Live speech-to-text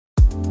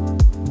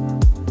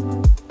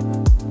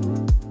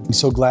I'm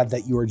so glad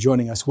that you are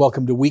joining us.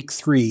 Welcome to week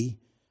 3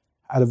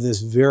 out of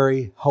this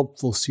very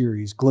helpful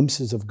series,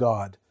 Glimpses of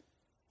God,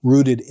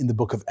 rooted in the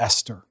book of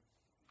Esther.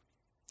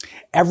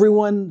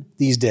 Everyone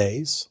these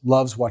days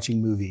loves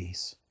watching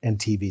movies and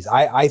TVs.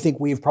 I think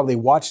we've probably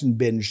watched and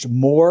binged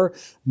more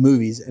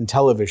movies and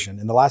television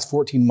in the last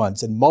 14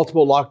 months and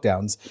multiple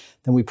lockdowns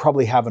than we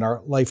probably have in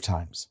our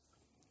lifetimes.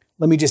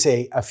 Let me just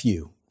say a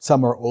few.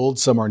 Some are old,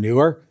 some are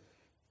newer.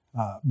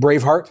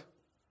 Braveheart,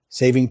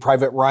 Saving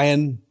Private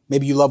Ryan.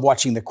 Maybe you love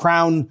watching The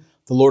Crown,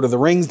 The Lord of the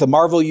Rings, the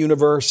Marvel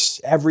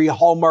Universe, every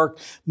Hallmark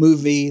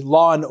movie,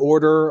 Law and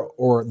Order,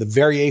 or the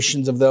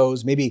variations of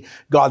those. Maybe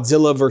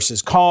Godzilla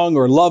versus Kong,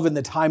 or Love in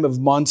the Time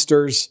of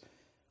Monsters.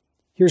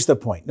 Here's the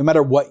point. No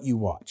matter what you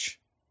watch,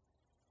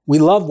 we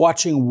love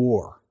watching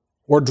war,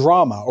 or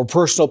drama, or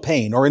personal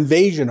pain, or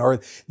invasion,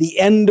 or the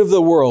end of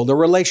the world, or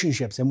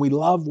relationships. And we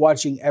love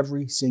watching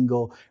every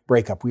single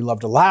breakup. We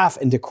love to laugh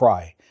and to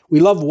cry. We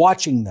love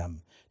watching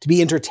them, to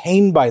be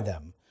entertained by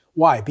them.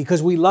 Why?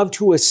 Because we love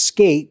to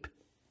escape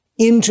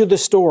into the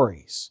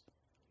stories.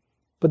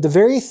 But the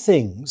very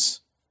things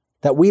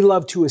that we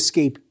love to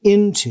escape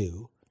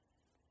into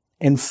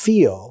and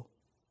feel,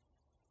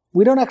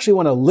 we don't actually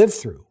want to live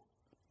through.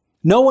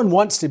 No one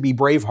wants to be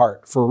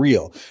Braveheart for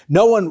real.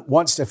 No one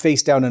wants to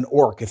face down an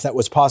orc if that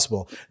was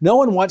possible. No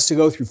one wants to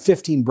go through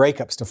 15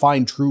 breakups to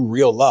find true,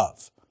 real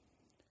love.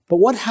 But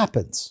what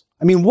happens?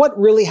 What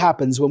really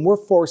happens when we're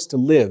forced to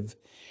live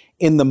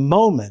in the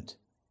moment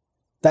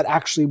that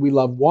actually we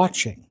love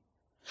watching?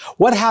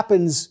 What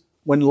happens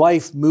when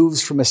life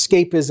moves from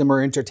escapism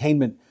or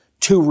entertainment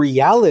to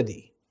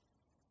reality?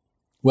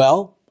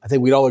 Well, I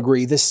think we'd all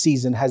agree this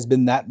season has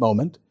been that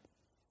moment.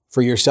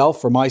 For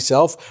yourself, for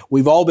myself,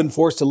 we've all been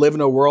forced to live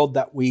in a world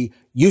that we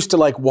used to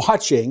like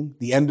watching,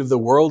 the end of the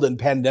world and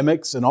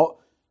pandemics and all,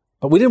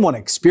 but we didn't want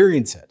to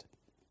experience it.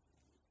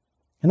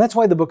 And that's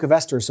why the book of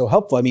Esther is so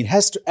helpful.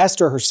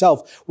 Esther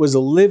herself was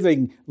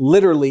living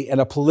literally in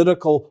a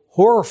political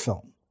horror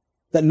film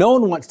that no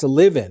one wants to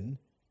live in,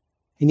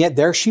 and yet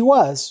there she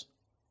was.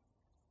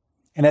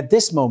 And at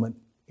this moment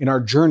in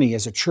our journey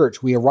as a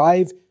church, we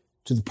arrive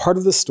to the part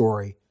of the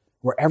story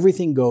where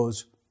everything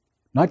goes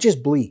not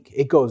just bleak,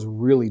 it goes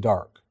really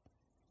dark.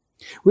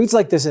 It reads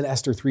like this in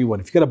Esther 3:1.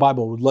 If you've got a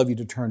Bible, we'd love you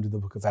to turn to the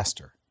book of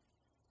Esther.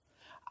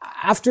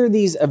 After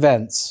these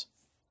events,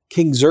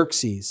 King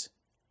Xerxes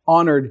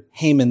honored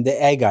Haman the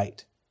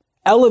Agagite,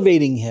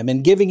 elevating him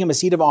and giving him a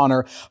seat of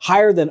honor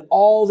higher than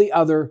all the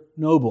other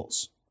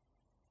nobles.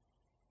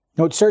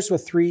 Now, it starts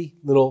with 3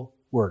 little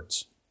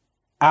words.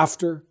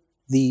 After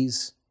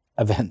these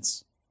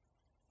events.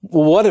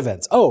 Well, what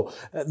events?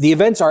 The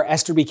events are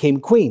Esther became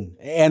queen,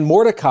 and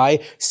Mordecai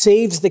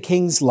saves the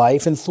king's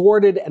life and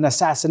thwarted an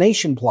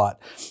assassination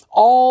plot.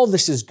 All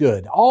this is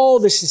good. All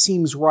this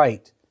seems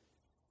right.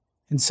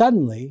 And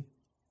suddenly,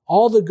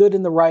 all the good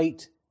and the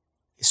right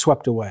is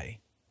swept away.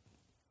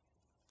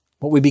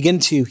 What we begin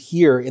to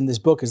hear in this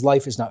book is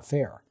life is not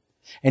fair.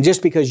 And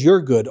just because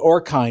you're good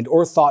or kind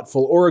or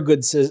thoughtful or a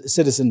good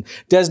citizen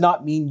does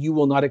not mean you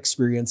will not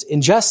experience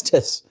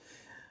injustice.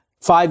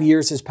 5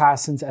 years has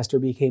passed since Esther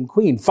became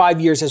queen.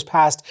 5 years has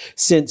passed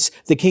since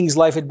the king's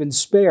life had been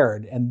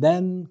spared. And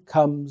then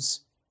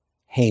comes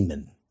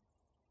Haman.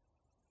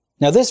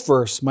 Now, this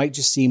verse might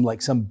just seem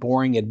like some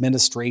boring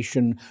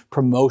administration,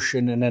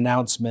 promotion, and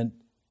announcement,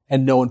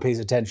 and no one pays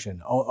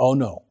attention. Oh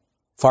no,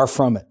 far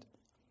from it.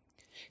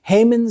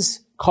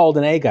 Haman's called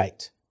an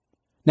Agagite.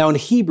 Now in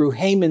Hebrew,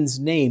 Haman's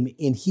name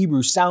in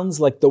Hebrew sounds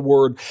like the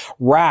word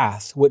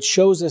wrath, which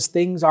shows us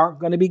things aren't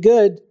going to be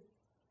good.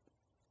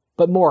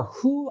 But more,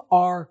 who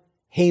are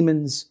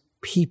Haman's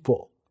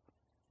people?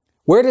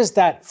 Where does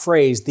that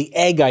phrase, the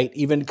Agagite,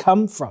 even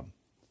come from?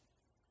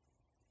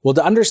 Well,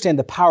 to understand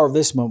the power of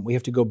this moment, we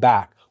have to go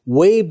back,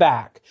 way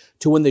back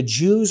to when the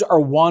Jews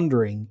are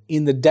wandering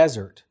in the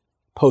desert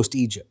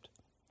post-Egypt.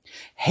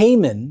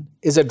 Haman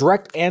is a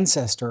direct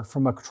ancestor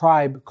from a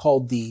tribe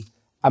called the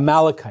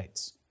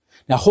Amalekites.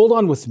 Now, hold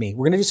on with me.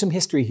 We're going to do some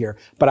history here,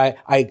 but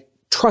I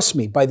trust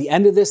me, by the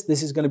end of this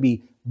is going to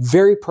be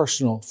very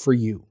personal for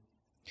you.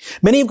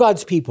 Many of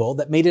God's people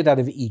that made it out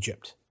of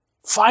Egypt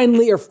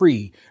finally are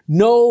free,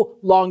 no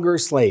longer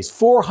slaves.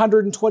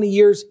 420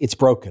 years, it's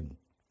broken.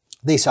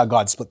 They saw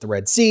God split the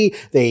Red Sea.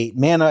 They ate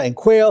manna and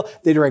quail.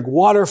 They drank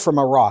water from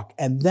a rock.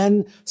 And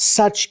then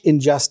such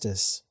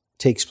injustice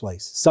takes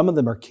place. Some of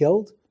them are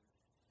killed,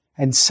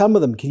 and some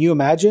of them, can you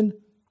imagine,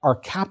 are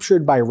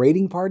captured by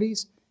raiding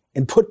parties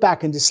and put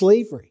back into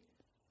slavery.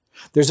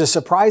 There's a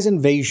surprise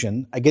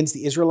invasion against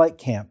the Israelite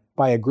camp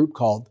by a group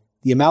called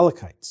the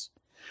Amalekites.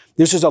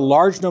 This is a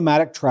large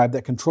nomadic tribe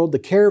that controlled the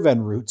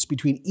caravan routes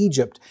between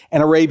Egypt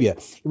and Arabia.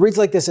 It reads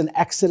like this in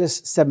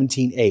Exodus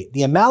 17:8.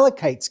 The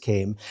Amalekites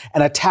came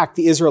and attacked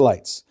the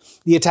Israelites.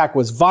 The attack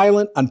was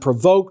violent,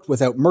 unprovoked,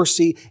 without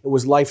mercy. It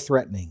was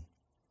life-threatening.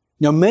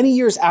 Now, many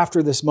years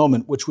after this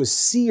moment, which was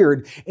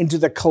seared into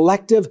the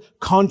collective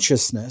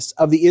consciousness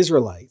of the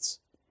Israelites,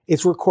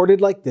 it's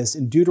recorded like this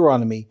in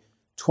Deuteronomy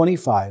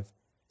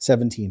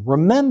 25:17.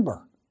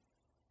 Remember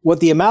what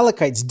the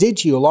Amalekites did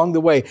to you along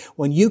the way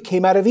when you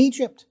came out of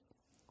Egypt.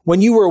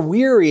 When you were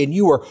weary and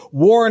you were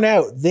worn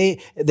out, they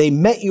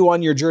met you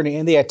on your journey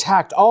and they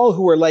attacked all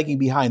who were lagging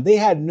behind. They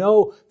had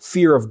no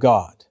fear of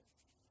God.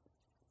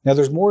 Now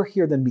there's more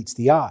here than meets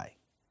the eye.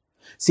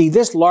 See,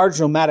 this large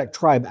nomadic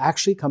tribe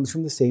actually comes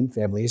from the same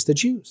family as the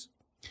Jews.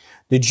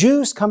 The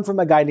Jews come from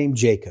a guy named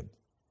Jacob,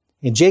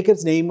 and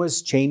Jacob's name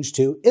was changed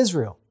to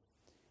Israel.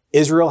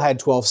 Israel had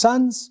 12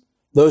 sons.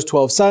 Those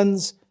 12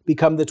 sons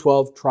become the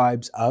 12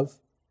 tribes of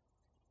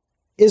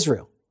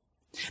Israel.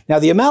 Now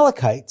the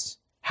Amalekites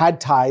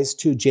had ties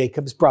to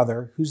Jacob's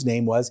brother, whose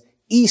name was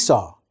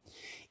Esau.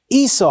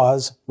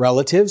 Esau's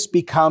relatives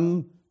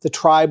become the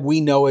tribe we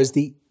know as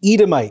the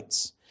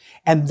Edomites.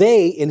 And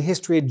they, in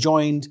history, had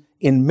joined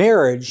in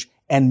marriage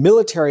and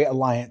military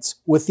alliance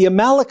with the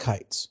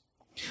Amalekites.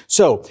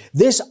 So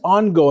this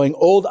ongoing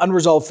old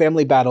unresolved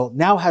family battle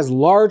now has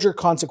larger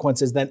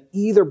consequences than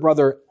either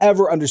brother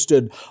ever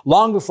understood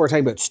long before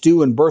talking about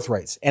stew and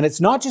birthrights. And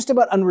it's not just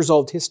about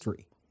unresolved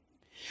history.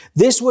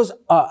 This was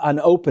an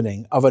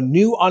opening of a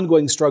new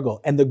ongoing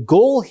struggle. And the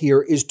goal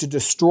here is to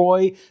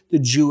destroy the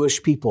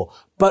Jewish people.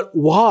 But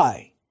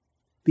why?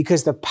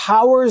 Because the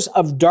powers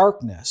of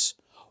darkness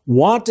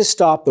want to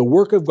stop the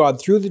work of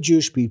God through the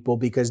Jewish people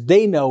because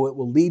they know it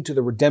will lead to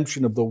the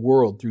redemption of the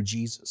world through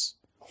Jesus.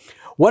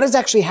 What is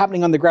actually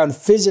happening on the ground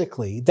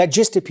physically that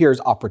just appears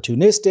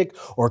opportunistic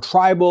or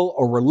tribal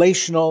or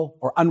relational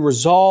or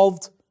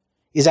unresolved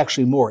is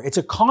actually more. It's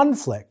a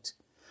conflict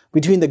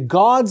between the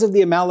gods of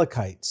the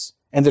Amalekites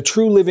and the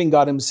true living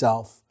God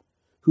himself,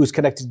 who is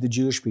connected to the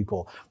Jewish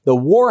people. The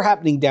war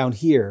happening down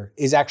here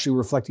is actually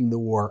reflecting the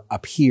war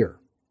up here.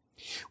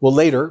 Well,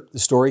 later, the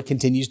story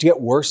continues to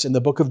get worse. In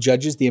the book of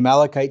Judges, the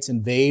Amalekites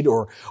invade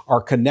or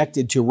are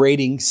connected to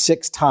raiding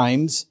 6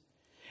 times.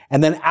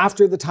 And then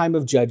after the time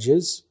of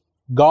Judges,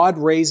 God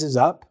raises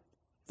up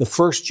the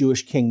first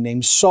Jewish king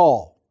named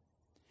Saul.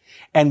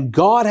 And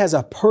God has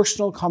a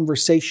personal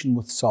conversation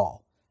with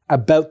Saul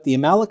about the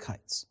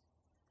Amalekites.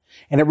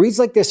 And it reads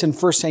like this in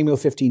 1 Samuel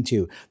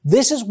 15:2.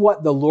 This is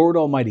what the Lord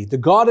Almighty, the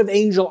God of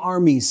angel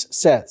armies,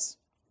 says.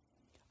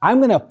 I'm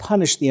going to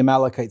punish the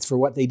Amalekites for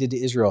what they did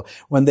to Israel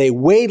when they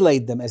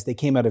waylaid them as they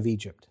came out of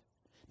Egypt.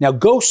 Now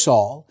go,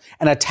 Saul,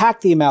 and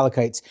attack the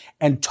Amalekites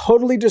and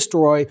totally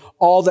destroy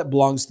all that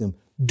belongs to them.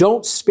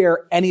 Don't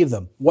spare any of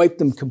them. Wipe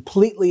them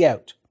completely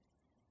out.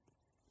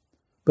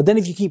 But then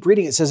if you keep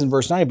reading, it says in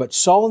verse 9, but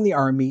Saul and the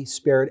army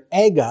spared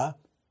Agag,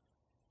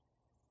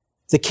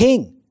 the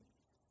king,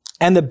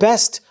 and the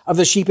best of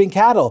the sheep and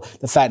cattle,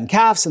 the fattened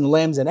calves and the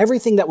lambs and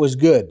everything that was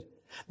good.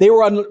 They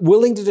were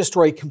unwilling to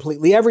destroy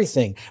completely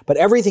everything, but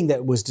everything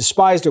that was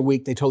despised or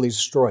weak, they totally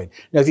destroyed.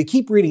 Now, if you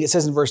keep reading, it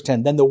says in verse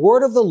 10, then the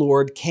word of the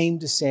Lord came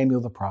to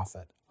Samuel the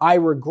prophet. I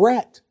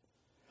regret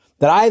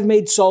that I have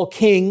made Saul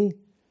king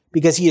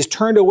because he has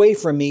turned away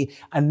from me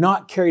and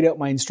not carried out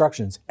my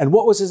instructions. And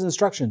what was his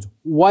instructions?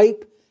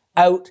 Wipe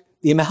out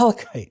the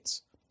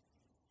Amalekites.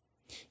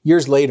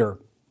 Years later,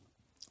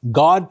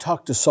 God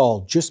talked to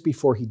Saul just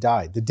before he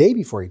died, the day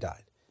before he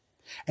died.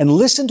 And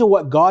listen to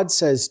what God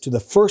says to the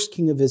first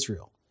king of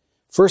Israel.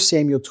 1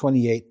 Samuel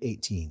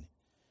 28:18.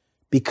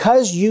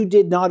 Because you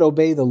did not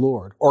obey the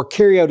Lord or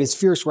carry out his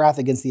fierce wrath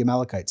against the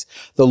Amalekites,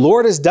 the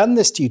Lord has done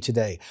this to you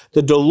today.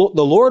 The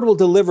Lord will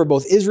deliver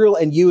both Israel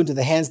and you into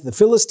the hands of the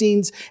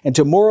Philistines, and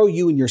tomorrow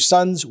you and your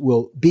sons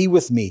will be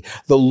with me.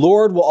 The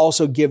Lord will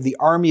also give the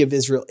army of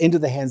Israel into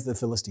the hands of the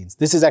Philistines.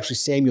 This is actually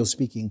Samuel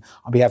speaking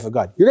on behalf of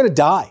God. You're going to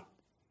die.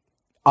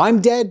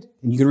 I'm dead,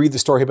 and you can read the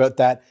story about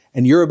that,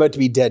 and you're about to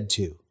be dead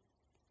too.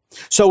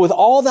 So with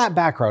all that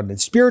background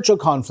and spiritual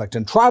conflict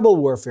and tribal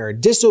warfare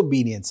and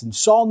disobedience and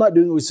Saul not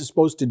doing what he was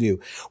supposed to do,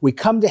 we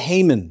come to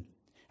Haman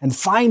and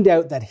find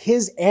out that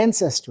his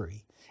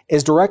ancestry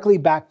is directly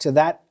back to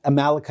that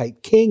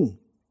Amalekite king.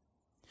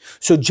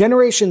 So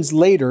generations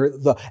later,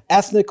 the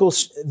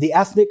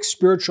ethnic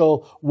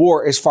spiritual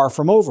war is far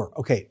from over.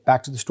 Okay,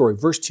 back to the story.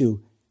 Verse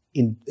 2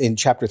 in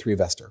chapter 3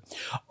 of Esther.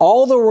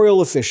 All the royal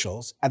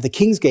officials at the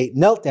king's gate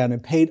knelt down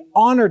and paid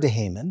honor to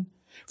Haman,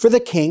 for the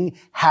king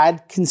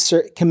had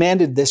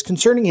commanded this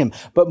concerning him.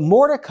 But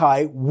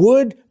Mordecai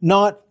would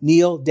not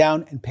kneel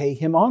down and pay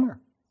him honor.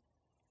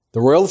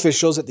 The royal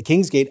officials at the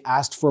king's gate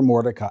asked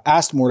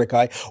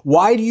Mordecai,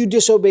 why do you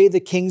disobey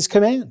the king's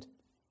command?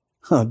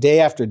 Day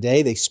after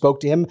day, they spoke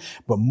to him,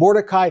 but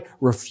Mordecai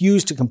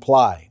refused to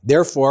comply.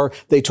 Therefore,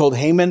 they told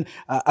Haman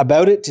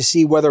about it to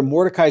see whether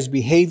Mordecai's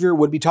behavior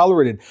would be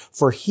tolerated,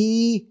 for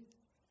he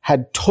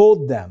had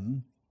told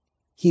them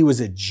he was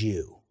a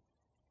Jew.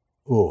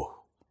 Ooh.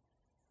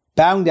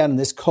 Bowing down in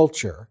this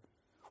culture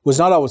was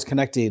not always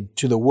connected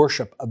to the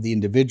worship of the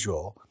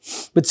individual,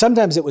 but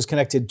sometimes it was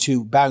connected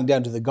to bowing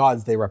down to the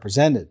gods they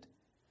represented.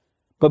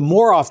 But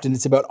more often,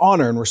 it's about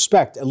honor and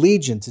respect,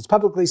 allegiance. It's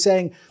publicly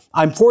saying,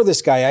 I'm for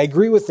this guy. I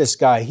agree with this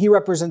guy. He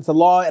represents the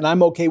law, and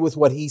I'm okay with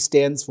what he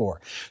stands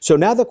for. So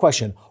now the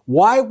question,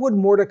 why would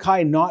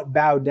Mordecai not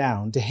bow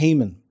down to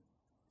Haman?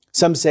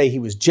 Some say he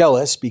was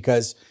jealous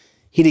because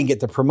he didn't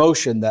get the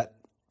promotion that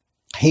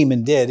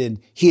Haman did, and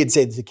he had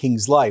saved the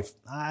king's life.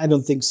 I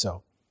don't think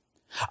so.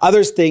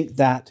 Others think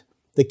that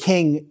the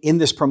king in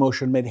this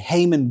promotion made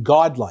Haman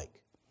godlike.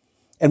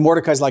 And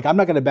Mordecai's like, I'm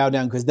not going to bow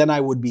down because then I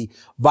would be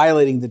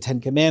violating the 10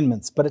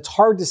 commandments. But it's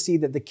hard to see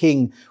that the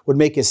king would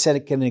make his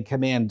second in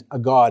command a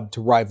god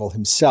to rival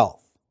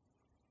himself.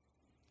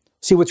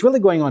 See, what's really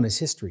going on is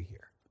history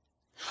here.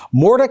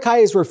 Mordecai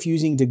is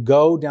refusing to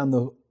go down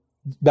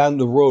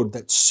the road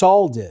that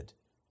Saul did.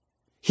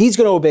 He's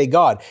going to obey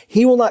God.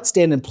 He will not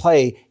stand and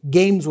play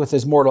games with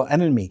his mortal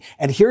enemy.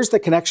 And here's the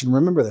connection.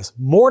 Remember this.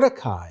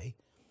 Mordecai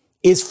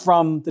is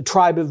from the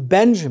tribe of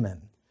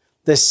Benjamin,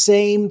 the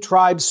same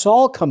tribe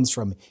Saul comes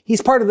from.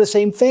 He's part of the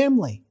same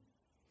family.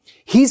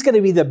 He's going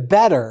to be the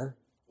better,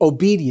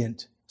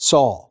 obedient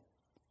Saul.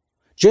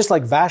 Just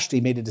like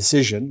Vashti made a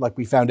decision, like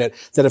we found out,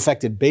 that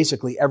affected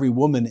basically every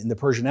woman in the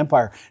Persian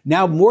Empire.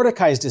 Now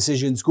Mordecai's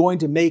decision is going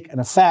to make an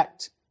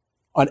effect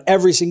on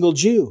every single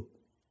Jew.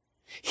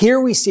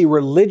 Here we see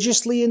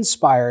religiously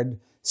inspired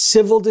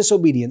civil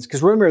disobedience,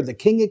 because remember, the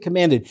king had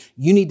commanded,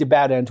 you need to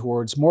bow down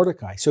towards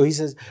Mordecai. So he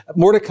says,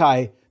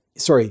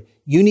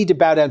 you need to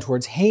bow down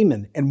towards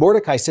Haman. And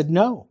Mordecai said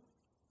no.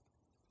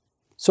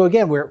 So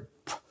again, we're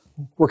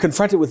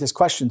confronted with this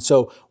question.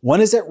 So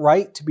when is it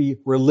right to be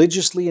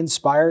religiously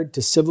inspired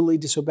to civilly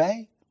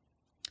disobey?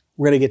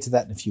 We're going to get to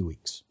that in a few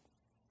weeks.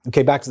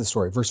 Okay, back to the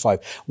story. Verse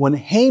 5. When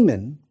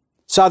Haman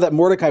saw that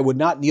Mordecai would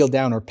not kneel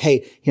down or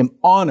pay him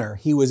honor,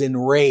 he was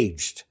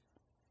enraged.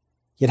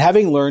 Yet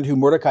having learned who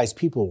Mordecai's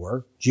people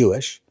were,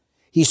 Jewish,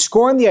 he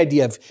scorned the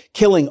idea of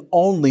killing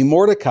only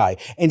Mordecai.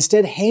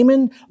 Instead,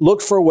 Haman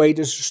looked for a way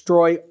to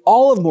destroy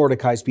all of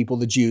Mordecai's people,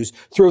 the Jews,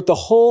 throughout the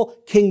whole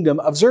kingdom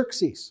of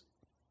Xerxes.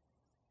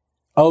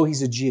 Oh,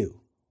 he's a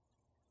Jew.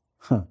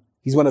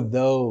 He's one of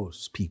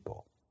those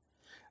people.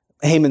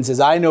 Haman says,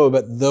 I know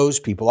about those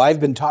people. I've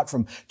been taught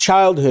from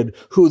childhood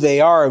who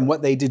they are and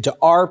what they did to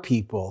our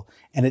people.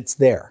 And it's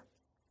there.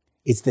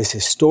 It's this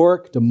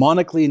historic,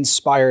 demonically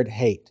inspired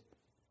hate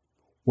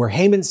where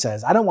Haman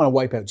says, I don't want to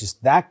wipe out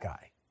just that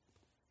guy.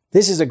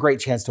 This is a great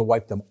chance to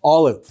wipe them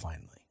all out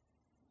finally.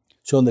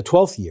 So in the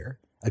 12th year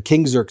of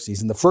King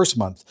Xerxes, in the first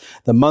month,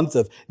 the month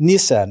of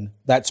Nisan,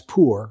 that's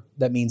Pur,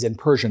 that means in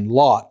Persian,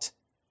 lot.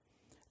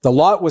 The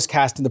lot was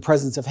cast in the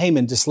presence of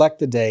Haman to select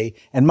the day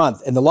and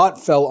month. And the lot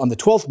fell on the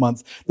 12th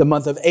month, the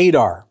month of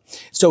Adar.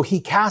 So he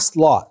cast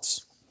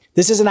lots.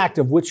 This is an act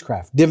of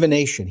witchcraft,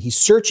 divination. He's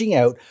searching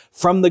out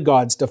from the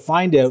gods to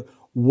find out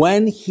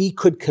when he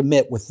could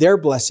commit, with their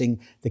blessing,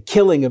 the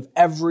killing of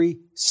every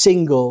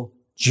single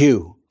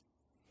Jew.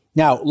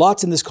 Now,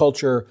 lots in this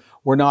culture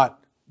were not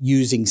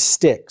using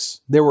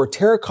sticks. There were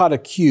terracotta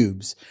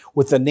cubes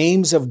with the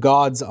names of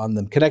gods on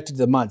them connected to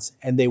the months,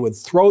 and they would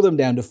throw them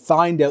down to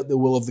find out the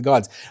will of the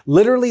gods.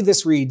 Literally,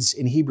 this reads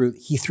in Hebrew,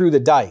 he threw the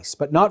dice,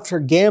 but not for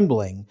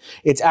gambling.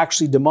 It's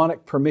actually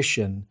demonic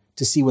permission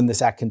to see when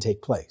this act can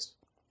take place.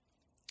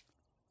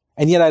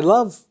 And yet I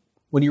love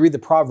when you read the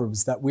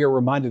Proverbs that we are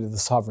reminded of the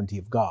sovereignty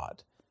of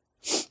God.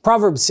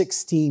 Proverbs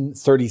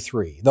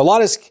 16:33. The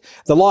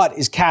lot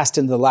is cast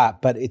into the lap,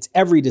 but its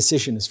every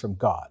decision is from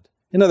God.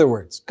 In other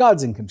words,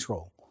 God's in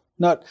control,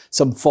 not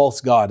some false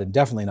god, and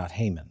definitely not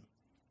Haman.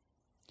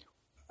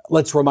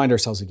 Let's remind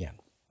ourselves again.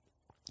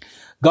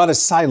 God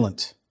is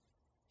silent.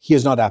 He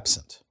is not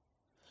absent.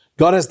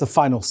 God has the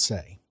final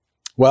say.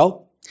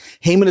 Well,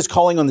 Haman is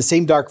calling on the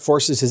same dark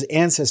forces his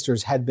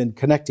ancestors had been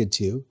connected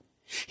to.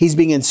 He's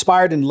being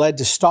inspired and led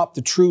to stop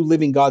the true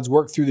living God's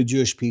work through the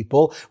Jewish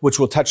people, which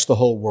will touch the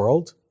whole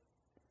world.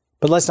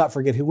 But let's not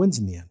forget who wins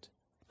in the end.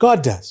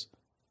 God does.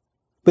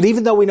 But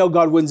even though we know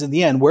God wins in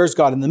the end, where's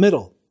God in the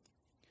middle?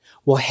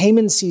 Well,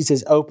 Haman sees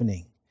his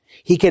opening.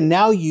 He can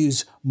now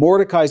use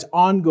Mordecai's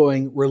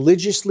ongoing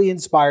religiously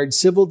inspired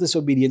civil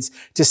disobedience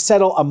to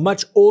settle a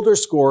much older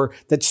score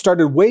that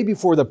started way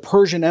before the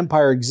Persian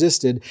Empire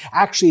existed.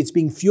 Actually, it's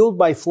being fueled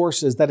by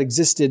forces that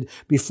existed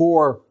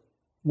before,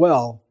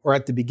 or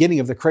at the beginning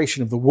of the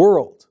creation of the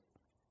world.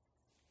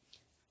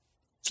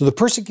 So the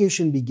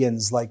persecution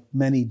begins like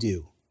many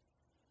do.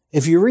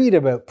 If you read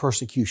about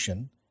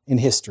persecution in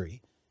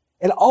history,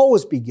 it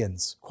always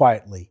begins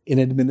quietly in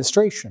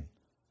administration,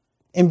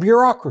 in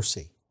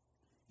bureaucracy,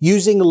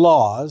 using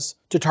laws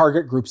to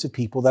target groups of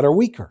people that are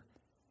weaker.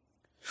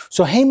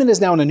 So Haman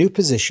is now in a new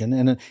position,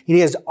 and he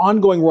has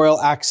ongoing royal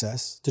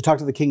access to talk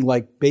to the king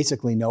like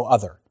basically no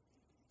other.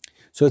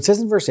 So it says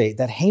in verse 8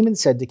 that Haman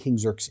said to King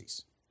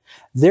Xerxes,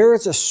 there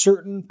is a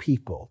certain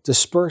people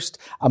dispersed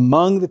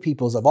among the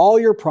peoples of all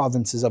your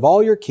provinces, of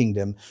all your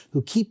kingdom,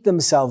 who keep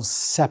themselves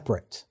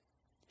separate.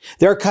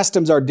 Their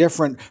customs are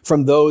different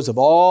from those of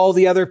all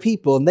the other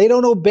people, and they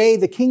don't obey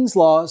the king's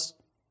laws.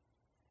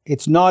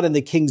 It's not in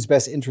the king's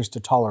best interest to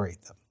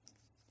tolerate them.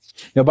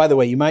 Now, by the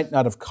way, you might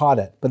not have caught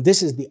it, but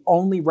this is the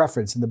only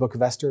reference in the book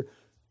of Esther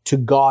to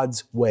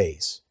God's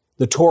ways,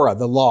 the Torah,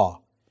 the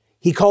law.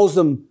 He calls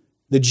them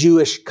the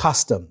Jewish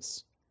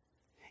customs.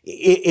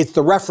 It's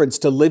the reference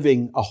to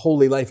living a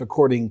holy life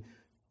according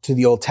to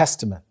the Old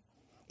Testament.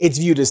 It's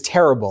viewed as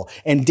terrible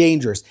and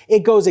dangerous. It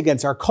goes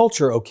against our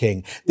culture, O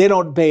king. They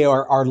don't obey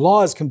our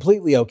laws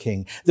completely, O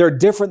king. They're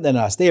different than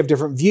us. They have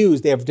different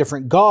views. They have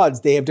different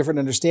gods. They have different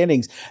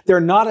understandings. They're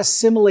not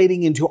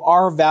assimilating into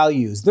our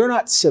values. They're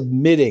not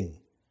submitting.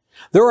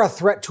 They're a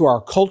threat to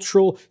our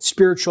cultural,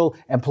 spiritual,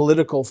 and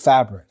political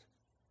fabric.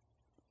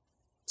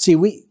 See,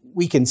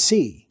 we can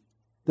see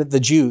that the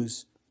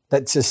Jews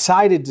that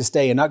decided to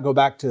stay and not go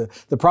back to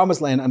the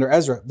promised land under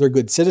Ezra, they're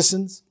good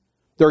citizens.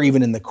 They're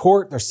even in the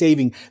court. They're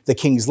saving the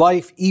king's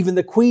life. Even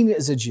the queen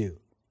is a Jew.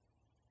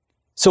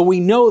 So we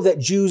know that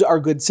Jews are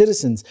good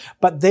citizens,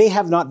 but they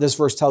have not, this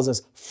verse tells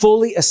us,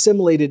 fully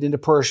assimilated into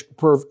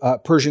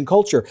Persian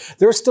culture.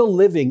 They're still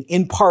living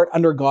in part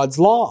under God's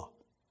law.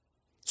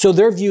 So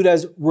they're viewed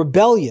as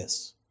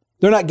rebellious.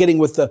 They're not getting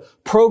with the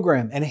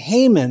program. And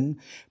Haman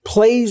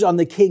plays on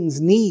the king's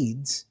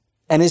needs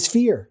and his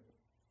fear.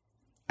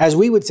 As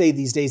we would say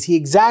these days, he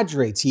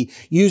exaggerates. He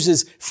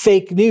uses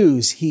fake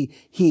news.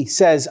 He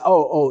says,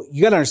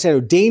 you got to understand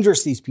how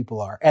dangerous these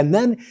people are. And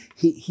then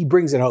he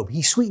brings it home.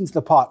 He sweetens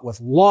the pot with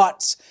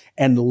lots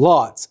and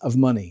lots of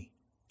money.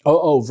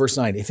 Verse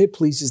 9, if it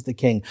pleases the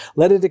king,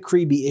 let a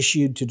decree be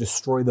issued to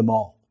destroy them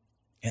all.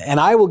 And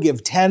I will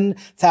give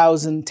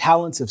 10,000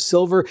 talents of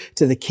silver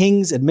to the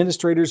king's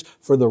administrators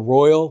for the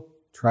royal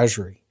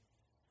treasury.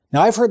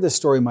 Now, I've heard this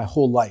story my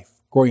whole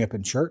life growing up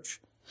in church.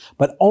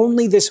 But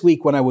only this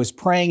week when I was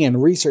praying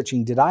and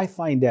researching did I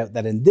find out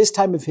that in this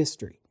time of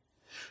history,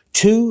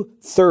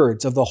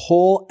 2/3 of the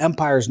whole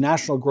empire's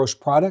national gross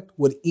product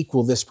would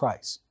equal this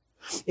price.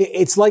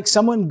 It's like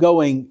someone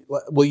going,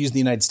 we'll use the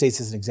United States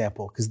as an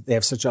example because they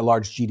have such a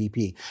large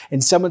GDP,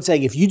 and someone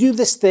saying, if you do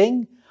this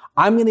thing,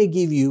 I'm going to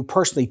give you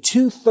personally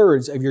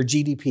 2/3 of your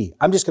GDP.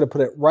 I'm just going to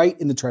put it right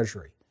in the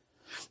treasury.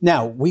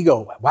 Now we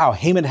go, wow,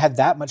 Haman had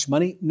that much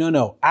money?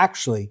 No.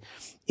 Actually,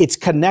 it's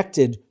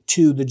connected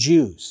to the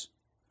Jews.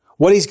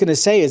 What he's going to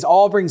say is,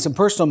 I'll bring some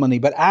personal money,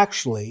 but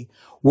actually,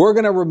 we're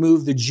going to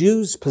remove the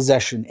Jews'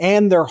 possession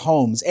and their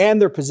homes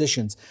and their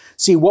positions.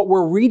 See, what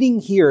we're reading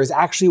here is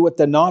actually what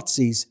the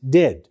Nazis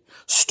did.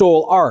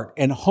 Stole art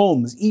and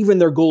homes, even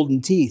their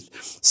golden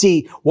teeth.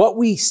 See, what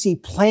we see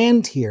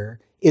planned here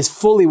is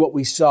fully what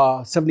we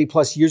saw 70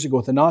 plus years ago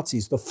with the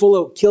Nazis, the full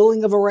out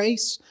killing of a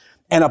race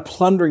and a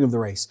plundering of the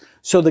race.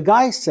 So the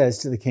guy says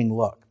to the king,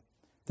 look,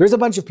 there's a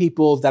bunch of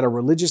people that are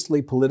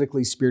religiously,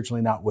 politically,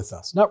 spiritually not with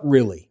us. Not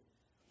really.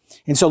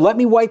 And so let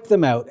me wipe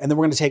them out, and then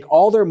we're going to take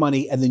all their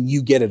money, and then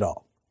you get it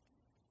all.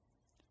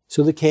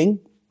 So the king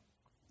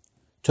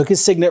took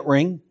his signet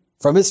ring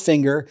from his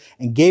finger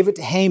and gave it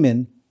to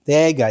Haman, the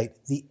Agagite,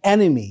 the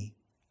enemy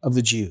of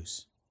the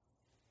Jews.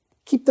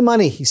 Keep the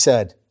money, he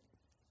said,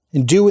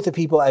 and do with the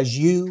people as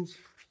you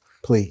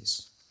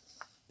please.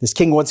 This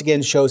king once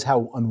again shows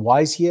how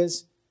unwise he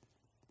is,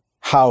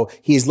 how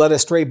he's led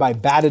astray by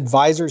bad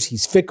advisors.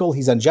 He's fickle,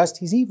 he's unjust,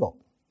 he's evil.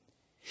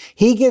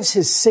 He gives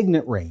his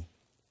signet ring,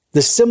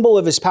 the symbol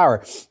of his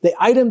power, the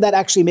item that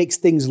actually makes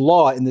things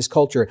law in this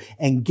culture,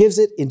 and gives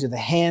it into the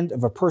hand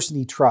of a person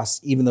he trusts,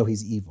 even though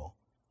he's evil.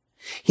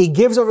 He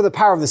gives over the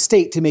power of the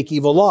state to make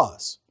evil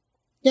laws.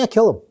 Yeah,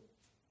 kill him.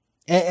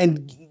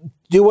 And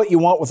do what you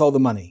want with all the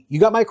money. You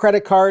got my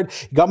credit card,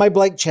 you got my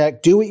blank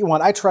check, do what you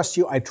want. I trust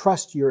you, I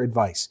trust your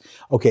advice.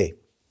 Okay,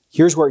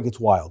 here's where it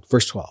gets wild.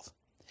 Verse 12.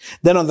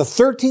 Then on the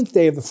 13th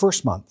day of the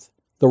first month,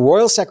 the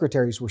royal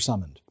secretaries were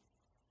summoned.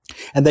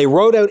 And they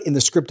wrote out in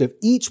the script of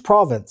each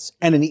province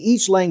and in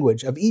each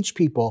language of each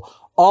people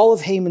all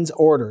of Haman's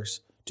orders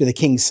to the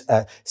king's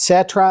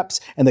satraps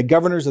and the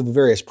governors of the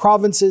various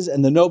provinces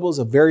and the nobles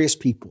of various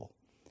people.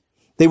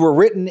 They were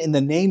written in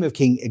the name of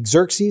King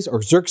Xerxes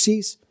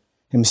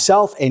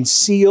himself and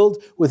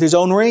sealed with his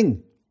own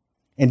ring.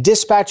 And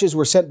dispatches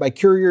were sent by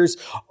couriers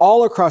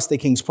all across the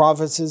king's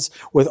provinces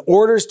with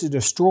orders to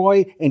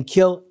destroy and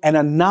kill and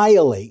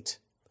annihilate,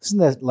 listen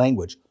to that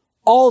language,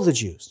 all the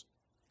Jews.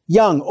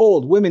 Young,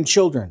 old, women,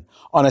 children,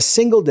 on a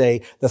single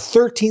day, the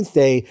 13th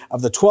day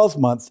of the 12th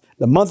month,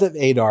 the month of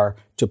Adar,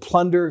 to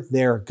plunder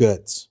their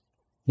goods.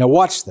 Now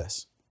watch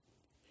this.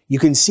 You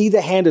can see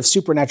the hand of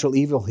supernatural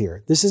evil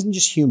here. This isn't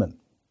just human.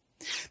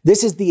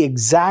 This is the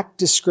exact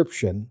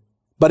description,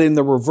 but in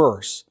the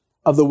reverse,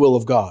 of the will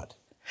of God.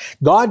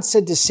 God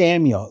said to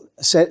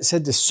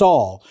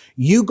Saul,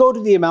 you go to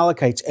the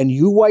Amalekites and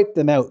you wipe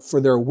them out for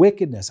their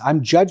wickedness.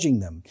 I'm judging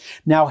them.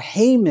 Now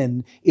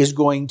Haman is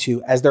going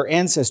to, as their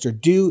ancestor,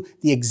 do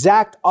the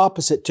exact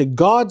opposite to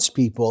God's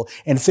people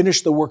and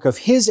finish the work of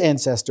his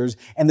ancestors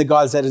and the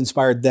gods that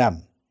inspired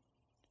them.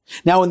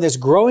 Now in this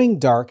growing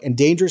dark and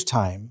dangerous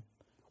time,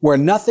 where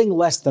nothing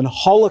less than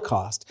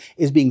Holocaust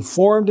is being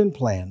formed and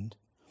planned,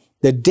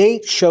 the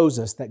date shows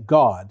us that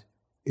God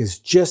is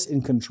just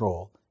in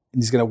control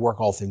and he's going to work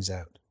all things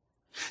out.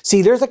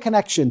 See, there's a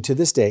connection to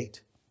this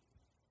date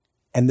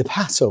and the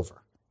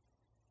Passover.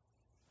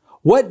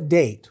 What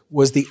date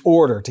was the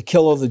order to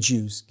kill all the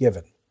Jews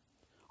given?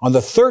 On the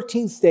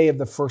 13th day of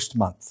the first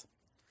month.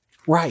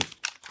 Right.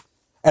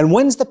 And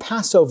when's the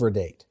Passover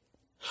date?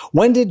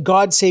 When did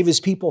God save his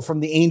people from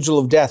the angel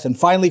of death and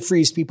finally free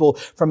his people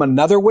from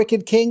another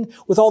wicked king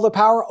with all the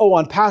power? Oh,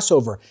 on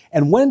Passover.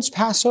 And when's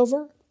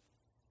Passover?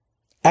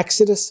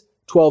 Exodus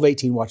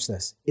 12:18. Watch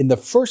this. In the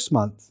first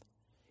month,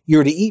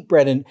 you're to eat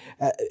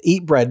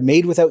bread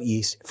made without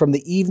yeast from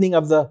the evening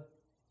of the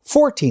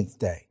 14th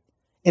day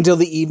until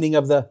the evening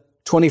of the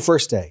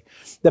 21st day.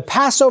 The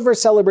Passover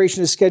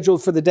celebration is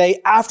scheduled for the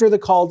day after the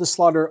call to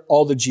slaughter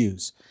all the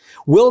Jews.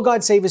 Will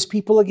God save his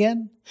people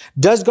again?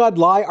 Does God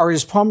lie? Are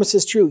his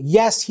promises true?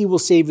 Yes, he will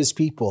save his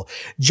people.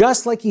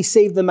 Just like he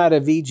saved them out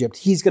of Egypt,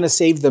 he's going to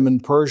save them in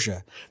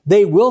Persia.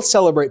 They will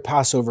celebrate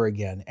Passover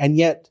again. And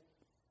yet,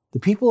 the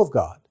people of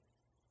God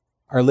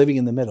are living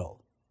in the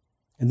middle.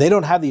 And they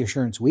don't have the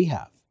assurance we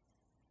have.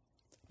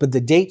 But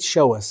the dates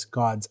show us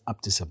God's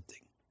up to something.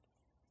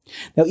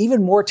 Now,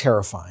 even more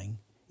terrifying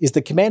is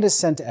the command is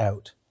sent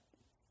out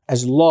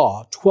as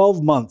law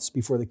 12 months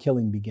before the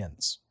killing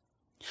begins.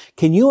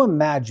 Can you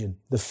imagine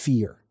the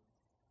fear,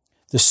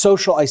 the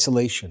social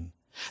isolation?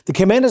 The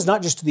command is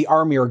not just to the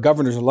army or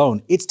governors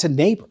alone, it's to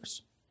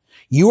neighbors.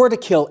 You are to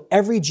kill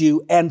every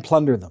Jew and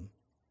plunder them.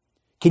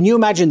 Can you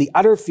imagine the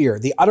utter fear,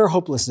 the utter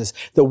hopelessness,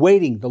 the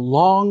waiting, the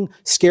long,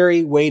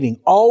 scary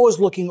waiting, always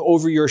looking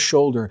over your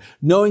shoulder,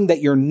 knowing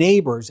that your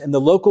neighbors and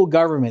the local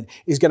government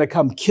is going to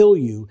come kill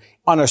you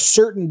on a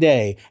certain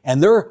day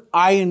and they're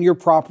eyeing your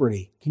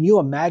property? Can you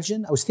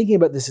imagine? I was thinking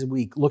about this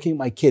week, looking at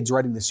my kids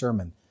writing the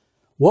sermon.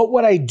 What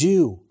would I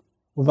do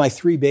with my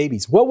 3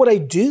 babies? What would I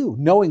do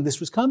knowing this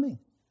was coming?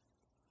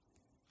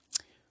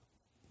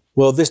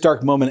 Well, this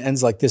dark moment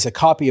ends like this. A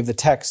copy of the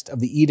text of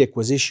the edict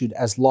was issued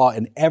as law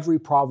in every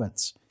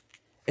province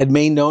and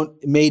made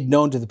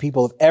known to the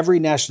people of every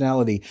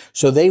nationality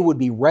so they would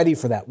be ready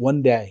for that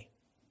one day.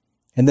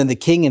 And then the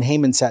king and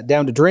Haman sat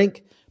down to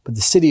drink, but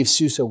the city of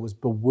Susa was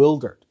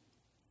bewildered.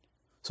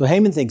 So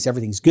Haman thinks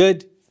everything's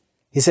good.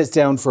 He sits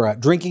down for a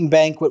drinking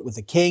banquet with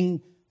the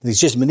king that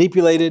he's just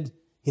manipulated.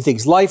 He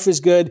thinks life is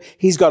good.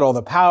 He's got all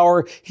the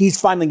power.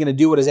 He's finally going to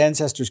do what his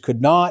ancestors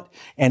could not,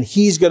 and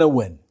he's going to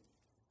win.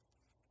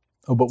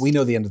 Oh, but we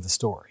know the end of the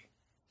story.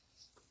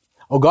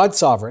 Oh, God's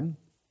sovereign,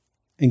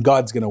 and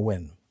God's going to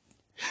win.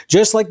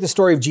 Just like the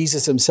story of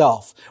Jesus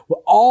himself. With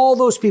all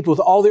those people with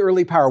all the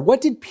early power,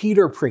 what did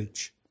Peter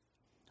preach?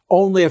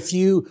 Only a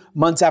few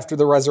months after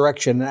the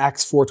resurrection in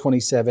Acts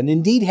 4:27.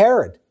 Indeed,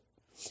 Herod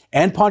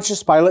and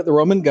Pontius Pilate, the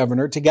Roman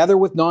governor, together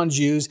with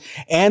non-Jews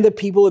and the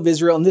people of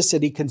Israel in this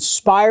city,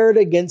 conspired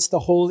against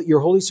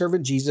your holy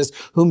servant Jesus,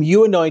 whom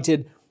you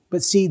anointed.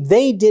 But see,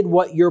 they did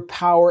what your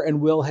power and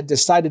will had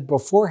decided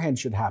beforehand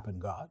should happen,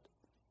 God.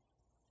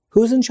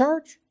 Who's in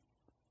charge?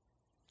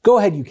 Go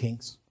ahead, you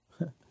kings.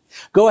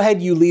 Go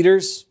ahead, you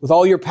leaders, with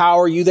all your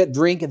power, you that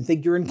drink and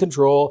think you're in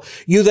control,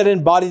 you that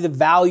embody the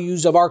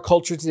values of our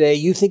culture today,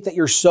 you think that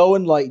you're so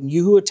enlightened,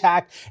 you who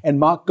attack and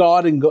mock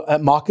God and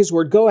mock his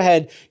word, go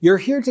ahead. You're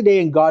here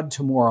today and God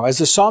tomorrow. As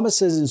the psalmist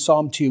says in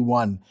Psalm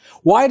 2:1,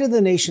 why do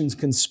the nations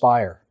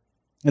conspire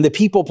and the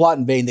people plot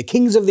in vain? The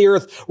kings of the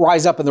earth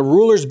rise up and the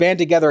rulers band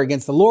together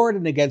against the Lord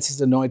and against his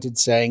anointed,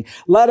 saying,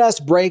 let us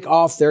break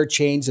off their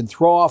chains and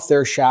throw off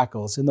their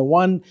shackles. And the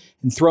one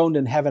enthroned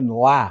in heaven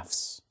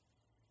laughs.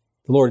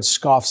 The Lord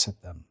scoffs at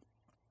them.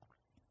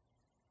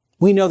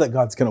 We know that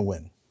God's going to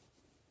win.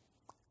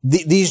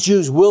 These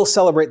Jews will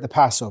celebrate the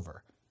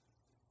Passover.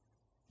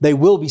 They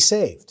will be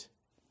saved.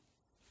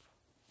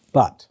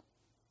 But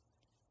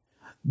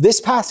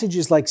this passage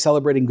is like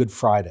celebrating Good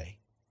Friday.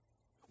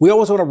 We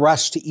always want to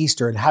rush to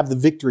Easter and have the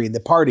victory and the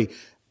party,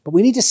 but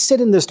we need to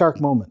sit in this dark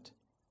moment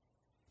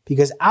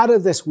because out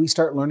of this, we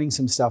start learning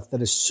some stuff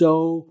that is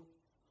so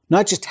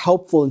not just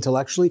helpful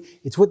intellectually,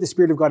 it's what the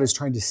Spirit of God is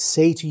trying to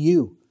say to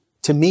you,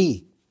 to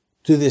me,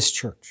 to this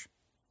church.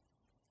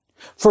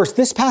 First,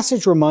 this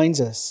passage reminds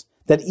us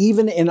that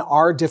even in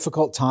our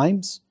difficult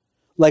times,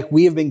 like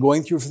we have been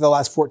going through for the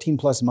last 14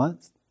 plus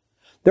months,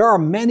 there are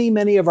many,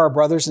 many of our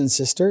brothers and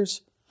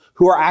sisters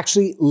who are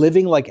actually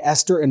living like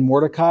Esther and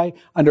Mordecai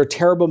under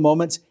terrible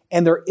moments,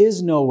 and there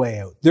is no way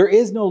out. There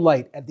is no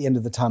light at the end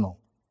of the tunnel.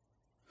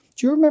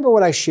 Do you remember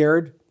what I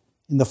shared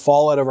in the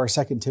fallout of our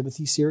 2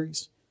 Timothy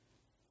series?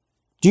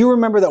 Do you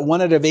remember that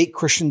 1 out of 8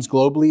 Christians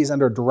globally is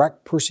under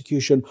direct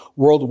persecution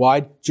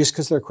worldwide just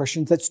because they're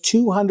Christians? That's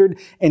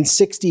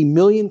 260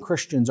 million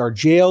Christians are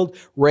jailed,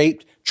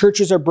 raped,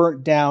 churches are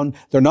burnt down.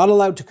 They're not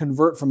allowed to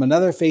convert from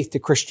another faith to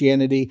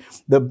Christianity.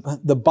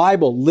 The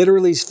Bible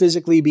literally is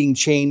physically being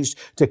changed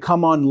to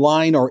come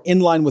online or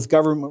in line with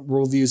government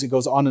worldviews. It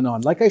goes on and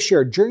on. Like I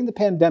shared, during the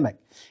pandemic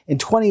in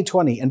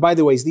 2020, and by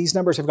the way, these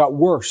numbers have got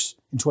worse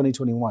in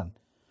 2021,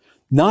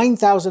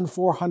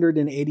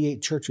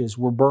 9,488 churches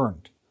were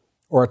burned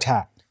or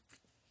attacked.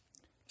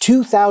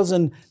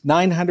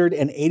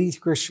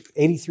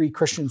 2,983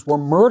 Christians were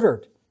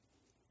murdered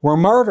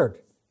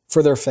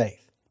for their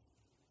faith.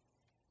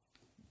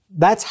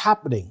 That's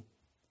happening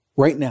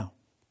right now.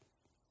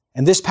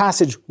 And this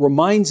passage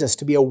reminds us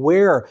to be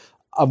aware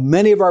of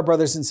many of our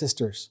brothers and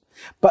sisters.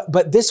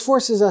 But this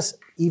forces us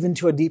even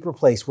to a deeper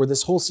place where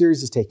this whole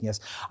series is taking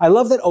us. I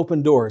love that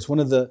Open Doors, one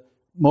of the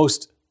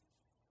most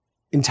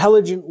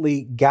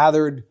intelligently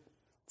gathered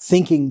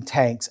thinking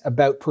tanks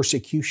about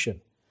persecution.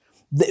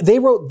 They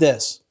wrote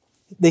this.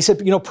 They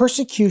said,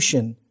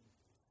 persecution,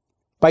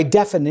 by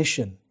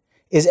definition,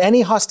 is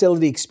any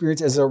hostility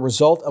experienced as a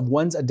result of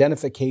one's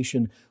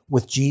identification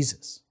with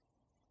Jesus.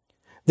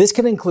 This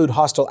can include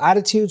hostile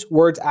attitudes,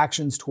 words,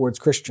 actions towards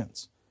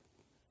Christians.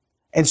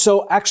 And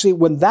so actually,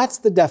 when that's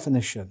the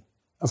definition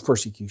of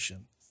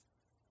persecution.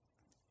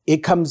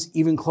 It comes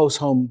even close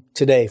home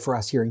today for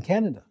us here in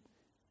Canada.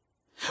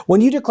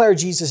 When you declare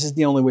Jesus is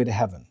the only way to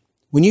heaven,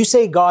 when you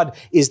say God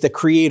is the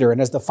creator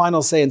and has the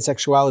final say in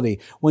sexuality,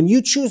 when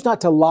you choose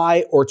not to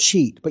lie or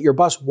cheat, but your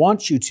boss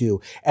wants you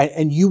to,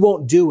 and you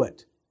won't do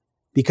it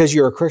because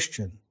you're a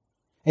Christian,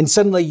 and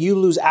suddenly you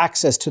lose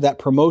access to that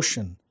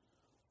promotion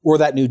or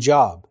that new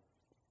job,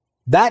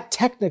 that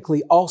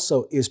technically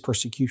also is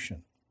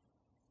persecution.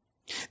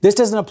 This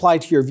doesn't apply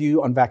to your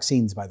view on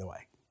vaccines, by the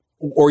way,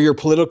 or your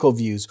political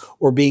views,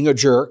 or being a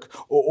jerk,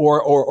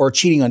 or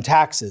cheating on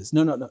taxes.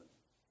 No.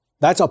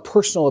 That's a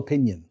personal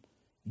opinion.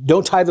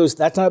 Don't tie those,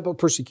 that's not about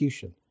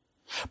persecution.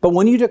 But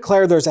when you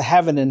declare there's a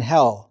heaven and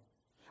hell,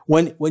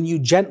 when you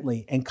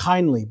gently and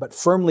kindly but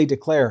firmly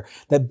declare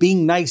that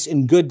being nice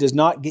and good does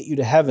not get you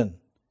to heaven,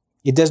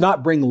 it does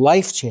not bring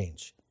life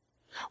change.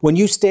 When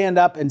you stand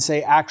up and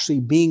say, actually,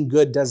 being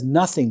good does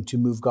nothing to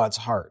move God's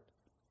heart.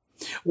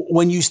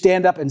 When you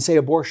stand up and say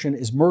abortion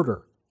is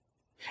murder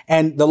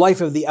and the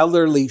life of the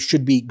elderly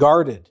should be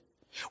guarded.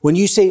 When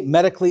you say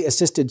medically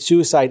assisted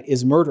suicide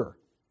is murder.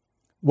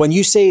 When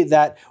you say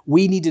that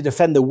we need to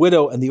defend the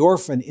widow and the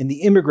orphan and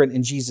the immigrant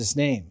in Jesus'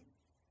 name,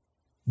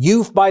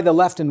 you by the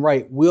left and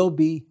right will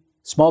be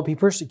small p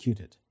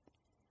persecuted.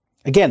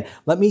 Again,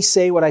 let me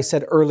say what I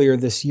said earlier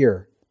this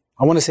year.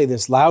 I want to say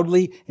this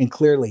loudly and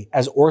clearly.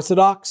 As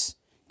Orthodox,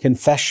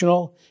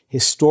 confessional,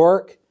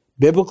 historic,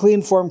 biblically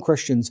informed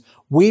Christians,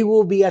 we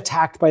will be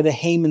attacked by the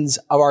Hamans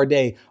of our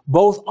day,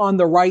 both on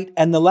the right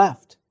and the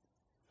left,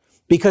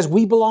 because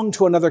we belong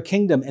to another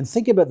kingdom. And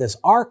think about this.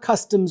 Our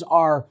customs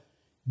are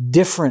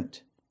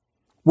different.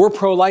 We're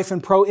pro-life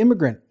and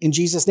pro-immigrant in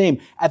Jesus' name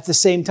at the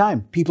same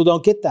time. People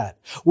don't get that.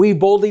 We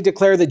boldly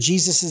declare that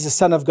Jesus is the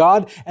Son of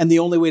God and the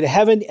only way to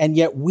heaven, and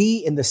yet we,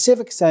 in the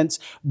civic sense,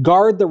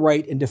 guard the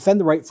right and defend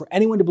the right for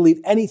anyone to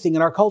believe anything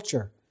in our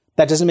culture.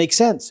 That doesn't make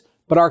sense.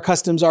 But our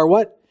customs are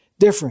what?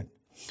 Different.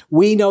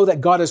 We know that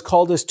God has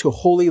called us to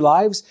holy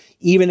lives,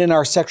 even in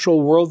our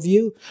sexual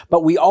worldview,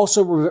 but we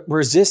also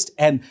resist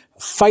and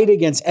fight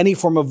against any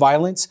form of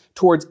violence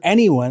towards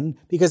anyone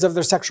because of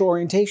their sexual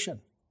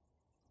orientation.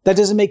 That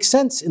doesn't make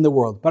sense in the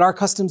world, but our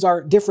customs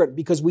are different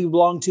because we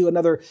belong to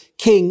another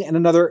king and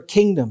another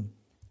kingdom.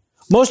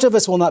 Most of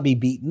us will not be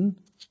beaten.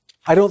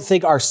 I don't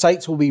think our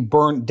sites will be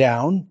burned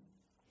down.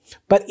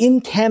 But in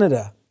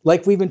Canada,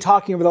 like we've been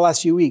talking over the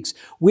last few weeks,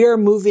 we are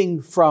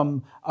moving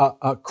from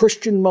a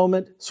Christian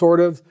moment, sort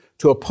of,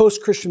 to a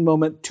post-Christian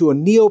moment, to a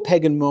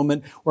neo-pagan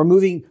moment. We're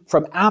moving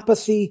from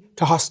apathy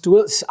to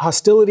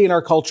hostility in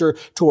our culture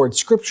towards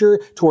Scripture,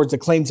 towards the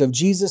claims of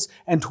Jesus,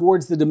 and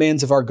towards the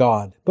demands of our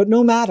God. But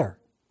no matter.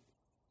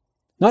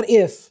 Not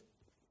if,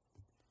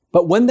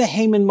 but when the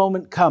Haman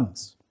moment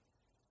comes,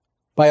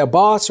 by a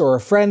boss or a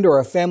friend or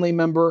a family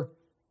member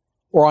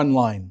or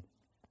online,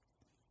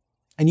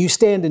 and you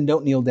stand and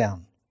don't kneel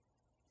down,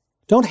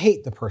 don't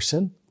hate the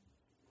person,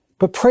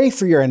 but pray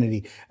for your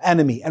enemy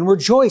and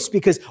rejoice,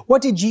 because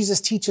what did Jesus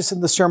teach us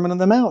in the Sermon on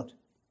the Mount?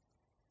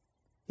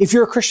 If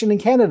you're a Christian in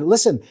Canada,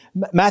 listen,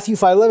 Matthew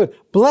 5:11,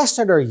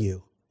 blessed are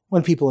you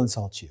when people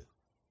insult you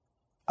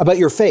about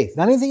your faith,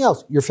 not anything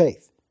else, your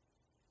faith.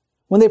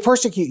 When they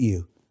persecute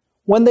you,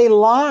 when they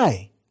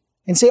lie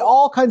and say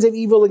all kinds of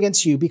evil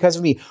against you because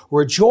of me,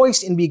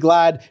 rejoice and be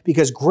glad,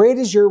 because great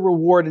is your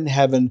reward in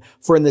heaven,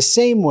 for in the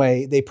same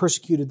way they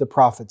persecuted the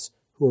prophets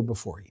who were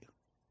before you.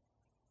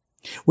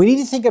 We need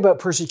to think about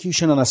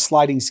persecution on a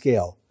sliding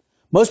scale.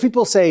 Most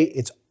people say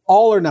it's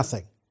all or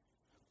nothing.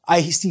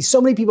 I see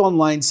so many people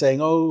online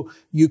saying, oh,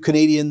 you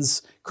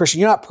Canadians,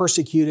 Christian, you're not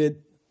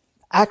persecuted.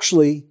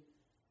 Actually,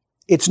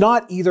 it's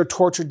not either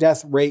torture,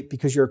 death, rape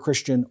because you're a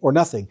Christian or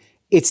nothing.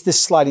 It's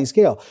this sliding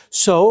scale.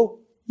 So,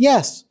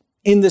 yes,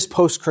 in this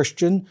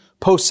post-Christian,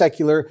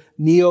 post-secular,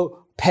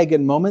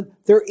 neo-pagan moment,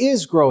 there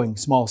is growing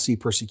small p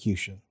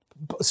persecution.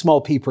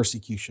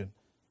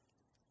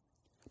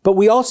 But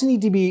we also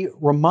need to be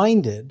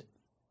reminded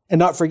and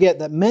not forget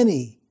that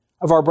many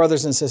of our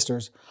brothers and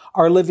sisters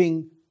are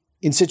living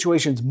in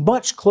situations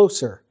much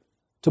closer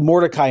to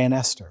Mordecai and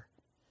Esther.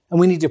 And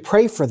we need to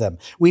pray for them.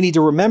 We need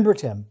to remember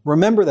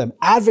them,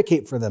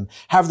 advocate for them,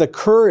 have the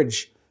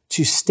courage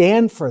to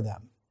stand for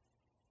them.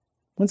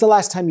 When's the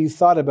last time you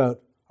thought about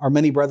our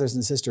many brothers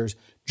and sisters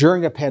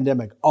during a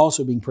pandemic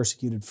also being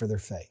persecuted for their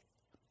faith?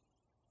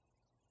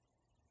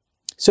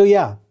 So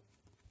yeah,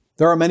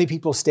 there are many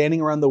people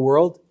standing around the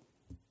world,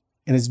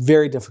 and it's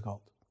very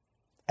difficult.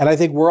 And I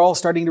think we're all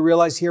starting to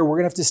realize here we're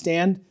going to have to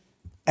stand,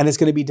 and it's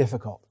going to be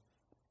difficult.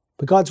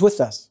 But God's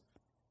with us.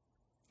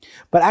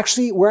 But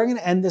actually, where I'm going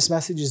to end this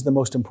message is the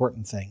most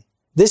important thing.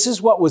 This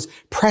is what was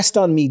pressed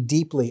on me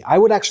deeply, I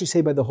would actually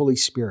say by the Holy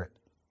Spirit.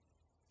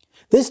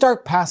 This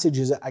dark passage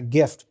is a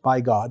gift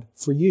by God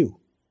for you.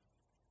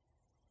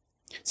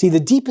 See, the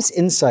deepest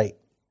insight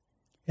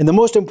and the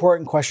most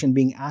important question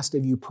being asked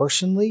of you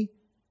personally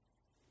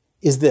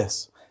is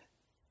this.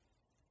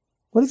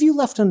 What have you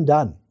left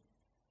undone?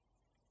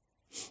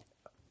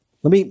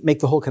 Let me make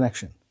the whole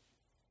connection.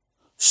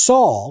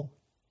 Saul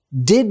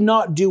did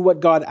not do what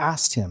God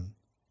asked him,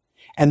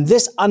 and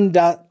this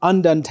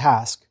undone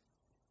task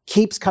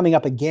keeps coming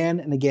up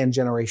again and again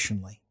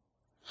generationally.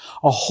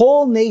 A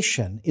whole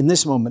nation in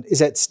this moment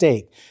is at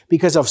stake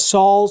because of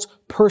Saul's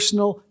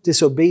personal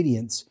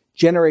disobedience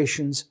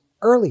generations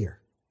earlier.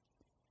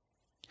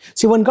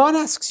 See, when God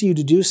asks you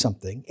to do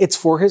something, it's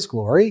for his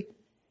glory,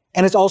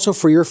 and it's also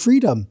for your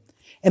freedom.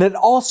 And it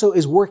also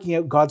is working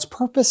out God's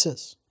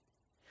purposes.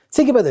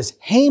 Think about this.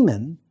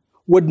 Haman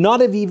would not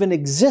have even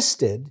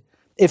existed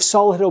if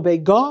Saul had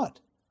obeyed God.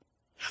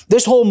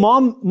 This whole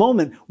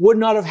moment would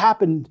not have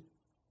happened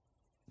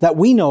that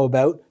we know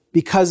about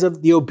because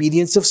of the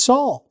obedience of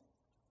Saul.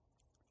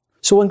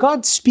 So when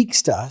God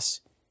speaks to us,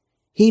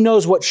 he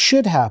knows what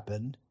should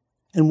happen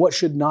and what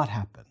should not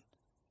happen.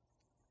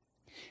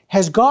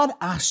 Has God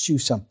asked you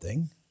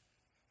something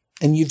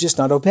and you've just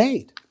not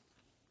obeyed?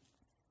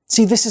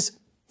 See, this is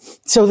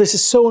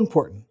so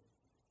important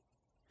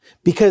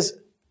because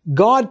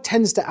God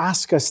tends to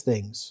ask us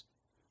things,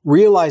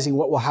 realizing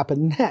what will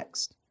happen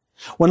next.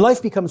 When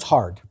life becomes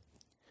hard,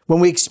 when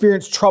we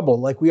experience trouble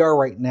like we are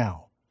right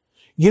now,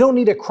 you don't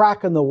need a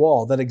crack in the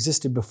wall that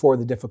existed before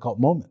the difficult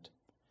moment.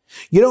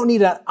 You don't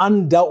need an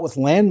undealt with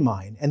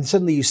landmine and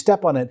suddenly you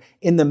step on it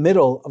in the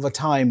middle of a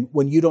time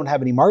when you don't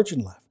have any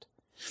margin left.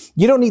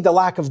 You don't need the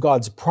lack of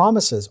God's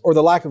promises or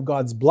the lack of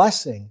God's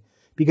blessing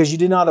because you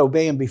did not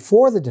obey him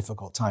before the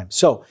difficult time.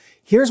 So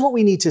here's what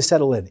we need to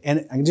settle in.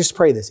 And I can just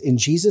pray this. In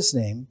Jesus'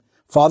 name,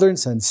 Father and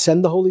Son,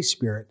 send the Holy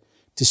Spirit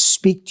to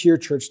speak to your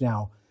church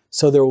now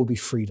so there will be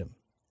freedom.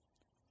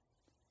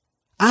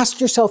 Ask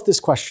yourself this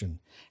question.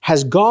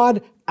 Has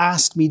God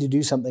asked me to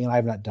do something and I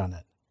have not done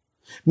it?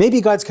 Maybe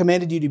God's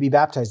commanded you to be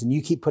baptized and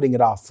you keep putting it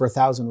off for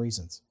 1,000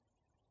 reasons.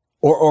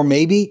 Or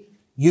maybe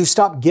you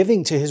stopped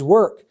giving to his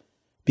work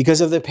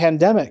because of the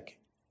pandemic.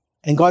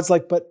 And God's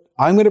like, but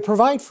I'm going to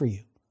provide for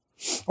you.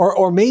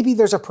 Or maybe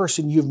there's a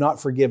person you've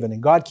not forgiven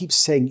and God keeps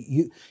saying,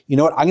 you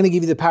know what, I'm going to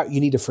give you the power. You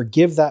need to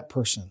forgive that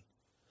person.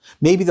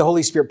 Maybe the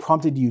Holy Spirit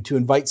prompted you to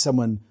invite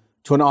someone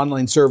to an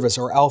online service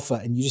or Alpha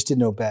and you just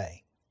didn't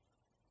obey.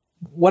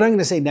 What I'm going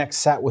to say next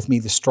sat with me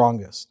the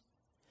strongest.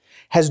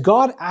 Has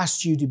God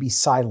asked you to be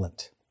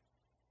silent?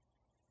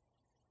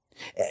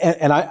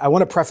 And I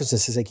want to preface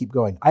this as I keep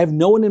going. I have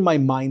no one in my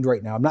mind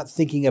right now. I'm not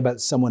thinking about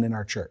someone in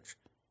our church.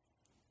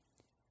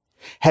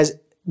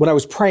 When I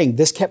was praying,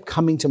 this kept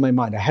coming to my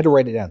mind. I had to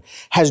write it down.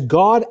 Has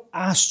God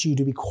asked you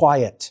to be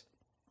quiet,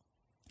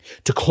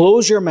 to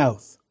close your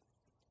mouth,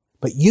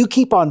 but you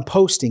keep on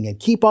posting and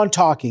keep on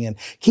talking and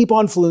keep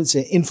on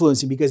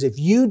influencing because if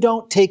you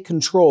don't take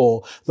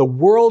control, the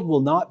world will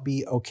not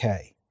be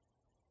okay.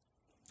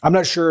 I'm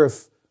not sure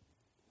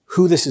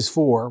who this is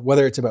for,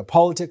 whether it's about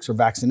politics or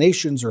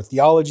vaccinations or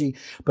theology,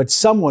 but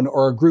someone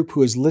or a group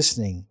who is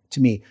listening to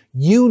me,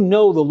 you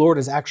know the Lord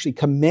has actually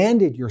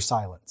commanded your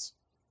silence,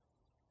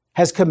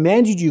 has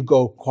commanded you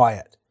go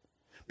quiet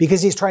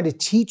because he's trying to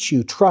teach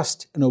you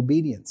trust and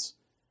obedience.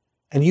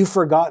 And you've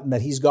forgotten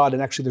that he's God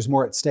and actually there's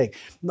more at stake.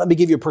 Let me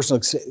give you a personal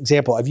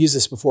example. I've used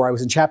this before. I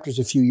was in Chapters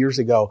a few years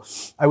ago.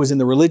 I was in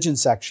the religion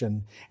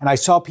section and I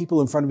saw people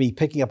in front of me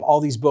picking up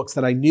all these books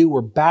that I knew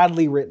were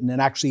badly written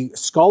and actually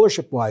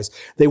scholarship-wise,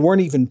 they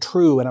weren't even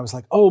true. And I was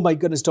like, oh my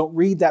goodness, don't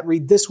read that.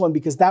 Read this one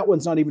because that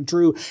one's not even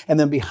true. And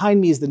then behind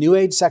me is the New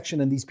Age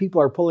section and these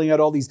people are pulling out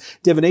all these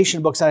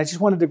divination books. And I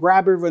just wanted to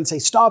grab everyone and say,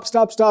 stop.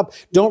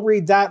 Don't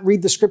read that.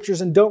 Read the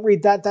scriptures and don't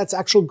read that. That's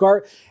actual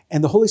gar.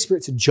 And the Holy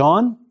Spirit said,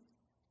 John,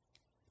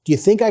 do you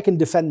think I can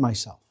defend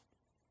myself?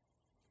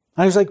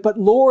 And I was like, but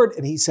Lord,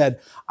 and he said,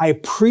 I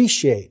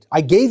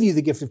gave you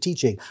the gift of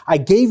teaching. I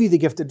gave you the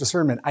gift of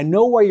discernment. I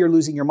know why you're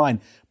losing your mind.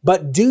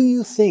 But do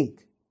you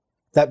think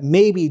that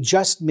maybe,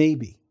 just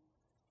maybe,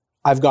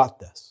 I've got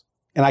this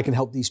and I can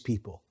help these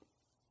people?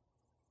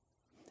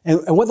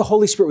 And what the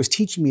Holy Spirit was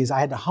teaching me is I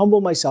had to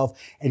humble myself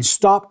and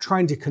stop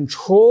trying to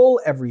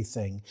control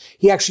everything.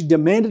 He actually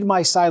demanded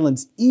my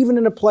silence, even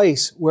in a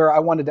place where I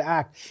wanted to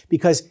act,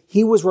 because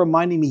he was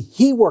reminding me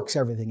he works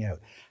everything out.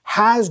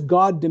 Has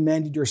God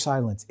demanded your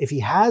silence? If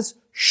he has,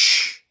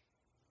 shh.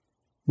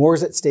 More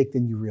is at stake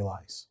than you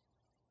realize.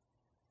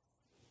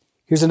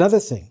 Here's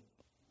another thing.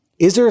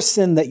 Is there a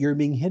sin that you're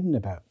being hidden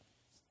about?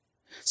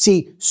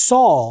 See,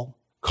 Saul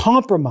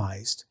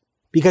compromised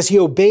because he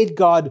obeyed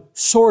God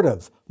sort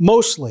of,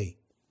 mostly,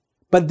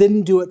 but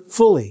didn't do it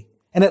fully.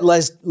 And it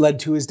led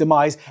to his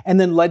demise and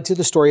then led to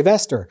the story of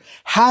Esther.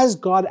 Has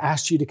God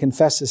asked you to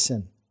confess a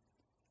sin?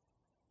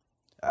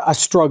 A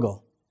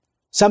struggle?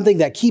 Something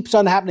that keeps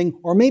on happening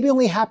or maybe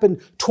only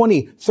happened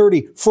 20,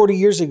 30, 40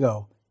 years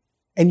ago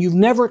and you've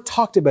never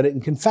talked about it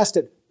and confessed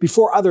it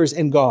before others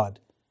and God?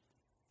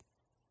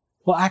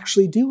 Well,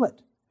 actually do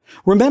it.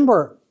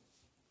 Remember,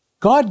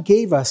 God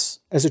gave us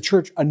as a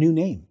church a new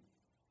name.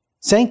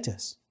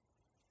 Sanctus,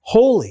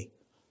 holy,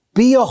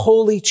 be a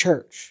holy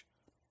church.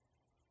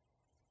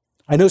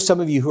 I know some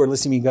of you who are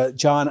listening go,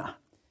 John,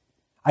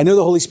 I know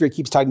the Holy Spirit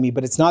keeps talking to me,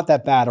 but it's not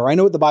that bad. Or I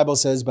know what the Bible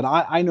says, but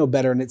I know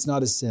better and it's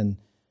not a sin.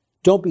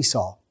 Don't be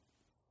Saul.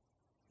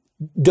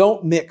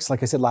 Don't mix,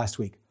 like I said last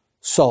week,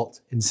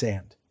 salt and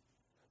sand.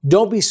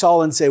 Don't be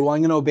Saul and say, well,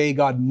 I'm going to obey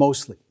God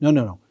mostly.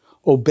 No.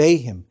 Obey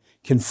him.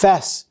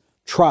 Confess,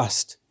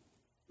 trust,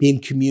 be in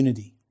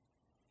community.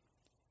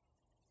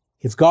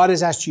 If God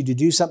has asked you to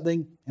do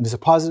something and it's a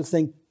positive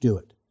thing, do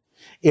it.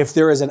 If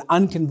there is an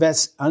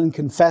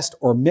unconfessed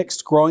or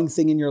mixed growing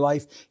thing in your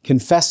life,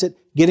 confess it,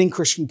 get in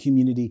Christian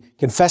community,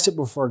 confess it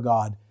before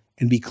God,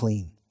 and be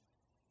clean.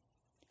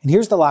 And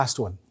here's the last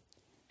one.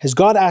 Has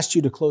God asked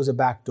you to close a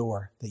back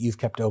door that you've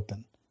kept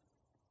open?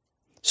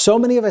 So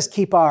many of us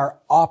keep our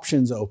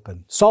options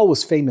open. Saul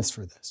was famous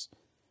for this.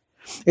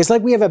 It's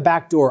like we have a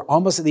back door.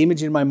 Almost the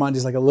image in my mind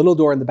is like a little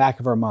door in the back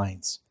of our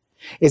minds.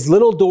 It's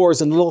little doors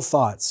and little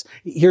thoughts.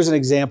 Here's an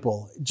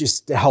example,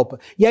 just to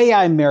help. Yeah,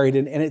 I'm married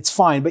and it's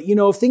fine. But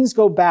if things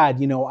go bad,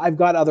 I've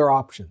got other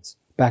options.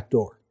 Back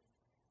door.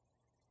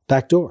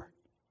 Back door.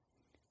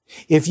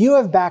 If you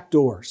have back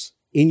doors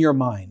in your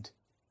mind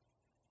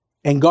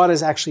and God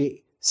has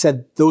actually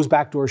said those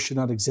back doors should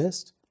not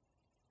exist,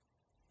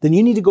 then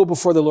you need to go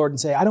before the Lord and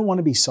say, I don't want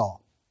to be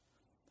Saul.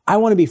 I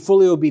want to be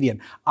fully obedient.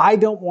 I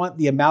don't want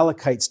the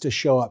Amalekites to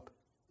show up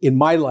in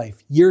my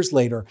life years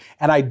later,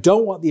 and I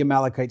don't want the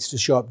Amalekites to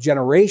show up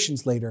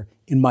generations later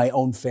in my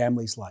own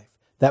family's life.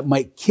 That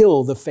might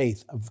kill the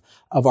faith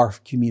of our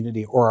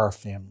community or our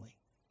family.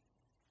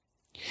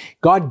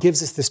 God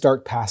gives us this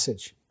dark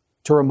passage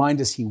to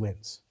remind us He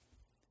wins.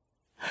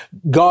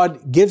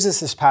 God gives us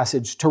this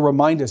passage to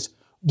remind us,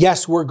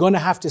 yes, we're going to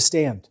have to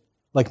stand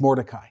like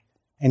Mordecai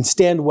and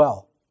stand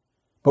well.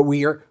 But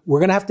we're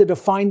going to have to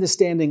define the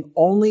standing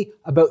only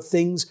about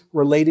things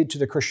related to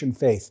the Christian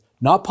faith,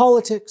 not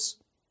politics,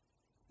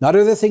 not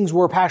other things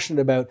we're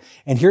passionate about.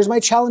 And here's my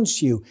challenge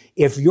to you.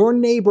 If your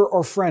neighbor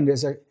or friend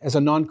as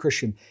a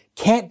non-Christian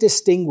can't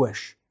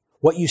distinguish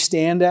what you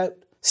stand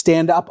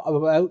up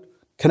about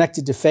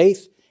connected to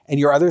faith and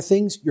your other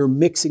things, you're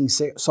mixing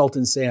salt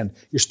and sand.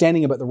 You're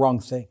standing about the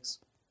wrong things.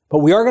 But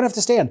we are going to have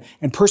to stand,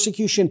 and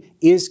persecution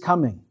is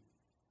coming.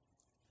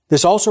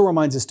 This also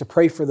reminds us to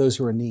pray for those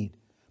who are in need.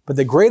 But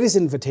the greatest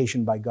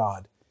invitation by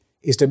God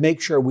is to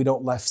make sure we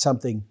don't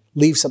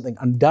leave something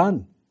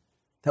undone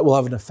that will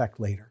have an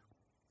effect later.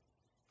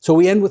 So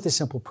we end with a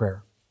simple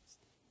prayer.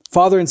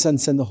 Father and Son,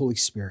 send the Holy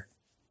Spirit.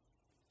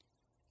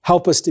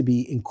 Help us to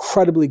be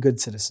incredibly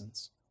good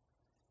citizens.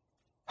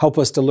 Help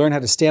us to learn how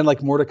to stand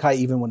like Mordecai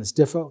even when it's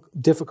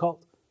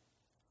difficult.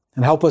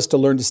 And help us to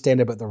learn to stand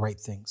about the right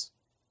things.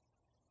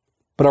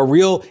 But our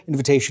real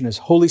invitation is,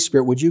 Holy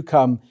Spirit, would you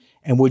come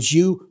and would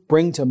you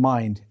bring to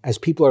mind, as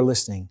people are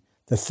listening,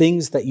 the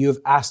things that you have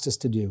asked us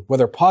to do,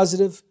 whether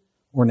positive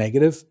or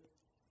negative,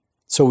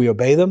 so we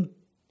obey them,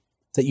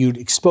 that you'd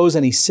expose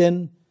any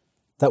sin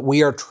that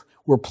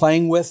we're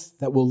playing with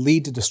that will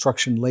lead to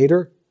destruction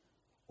later,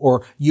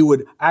 or you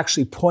would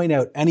actually point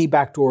out any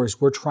back doors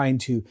we're trying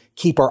to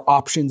keep our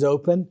options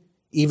open,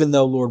 even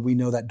though, Lord, we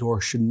know that door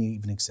shouldn't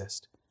even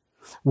exist.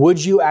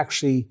 Would you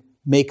actually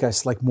make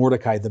us like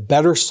Mordecai, the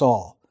better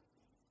Saul,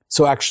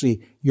 so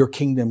actually your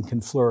kingdom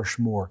can flourish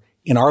more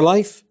in our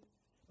life,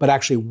 but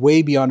actually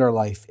way beyond our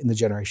life in the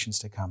generations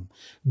to come.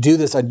 Do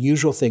this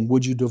unusual thing.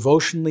 Would you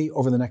devotionally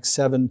over the next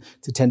 7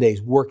 to 10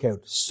 days work out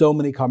so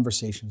many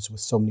conversations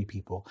with so many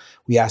people?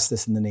 We ask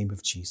this in the name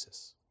of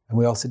Jesus. And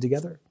we all sit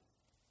together.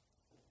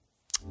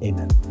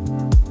 Amen.